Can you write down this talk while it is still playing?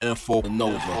I.N.F.O and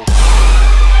Nova.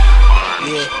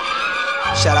 Yeah,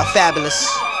 shout out Fabulous.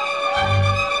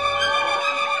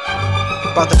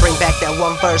 About to bring back that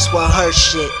one verse, one hurt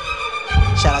shit.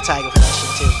 Shout out Tiger for that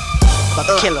shit too. About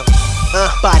to kill him.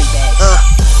 Body bags.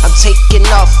 I'm taking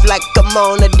off like I'm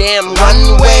on a damn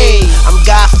runway. I'm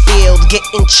Garfield,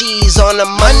 getting cheese on a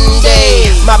Monday.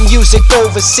 My music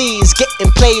overseas, getting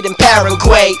played in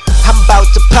Paraguay. I'm about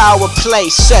to power play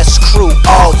Cess Crew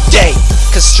all day.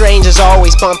 Cause strangers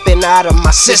always bumping out of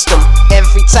my system.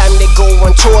 Every time they go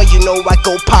on tour, you know I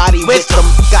go party with them.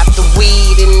 Got the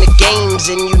weed in the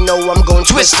games and you know I'm gon'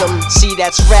 twist them. See,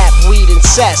 that's rap, weed and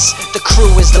cess. The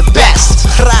crew is the best.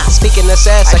 Speaking of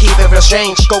cess, I keep it real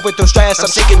strange. Go with no stress,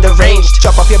 I'm sick and deranged.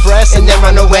 Chop off your breast and then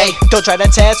run away. Don't try to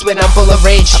test when I'm full of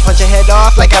rage. I punch your head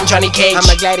off like I'm Johnny Cage. I'm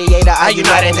a gladiator, are you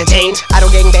not entertained? I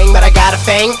don't gang bang, but I got a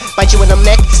fang. Bite you in the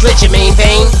neck, slit your main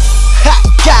vein. Ha!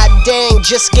 God dang,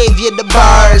 just gave you the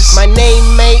bars. My name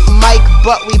ain't Mike,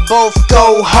 but we both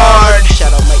go hard.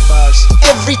 Shout out Mike Bars.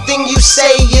 Everything you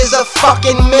say is a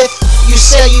fucking myth. You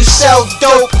say you sell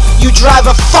dope, you drive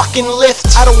a fucking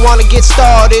lift. I don't wanna get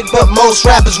started, but most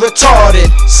rappers retarded.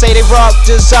 Say they rock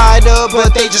designer,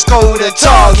 but they just go to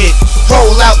Target.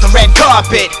 Roll out the red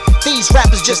carpet, these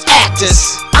rappers just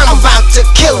actors. I'm about to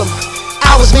kill them,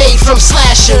 I was made from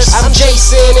slashers. I'm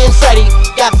Jason and Freddy,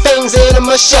 got fangs and a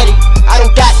machete. I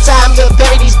don't got time to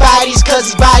bury these bodies, cause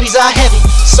these bodies are heavy.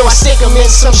 So I stick them in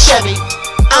some Chevy,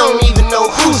 I don't even know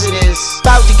whose it is.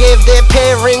 About to give their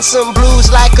parents some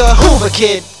blues like a Hoover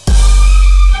kid.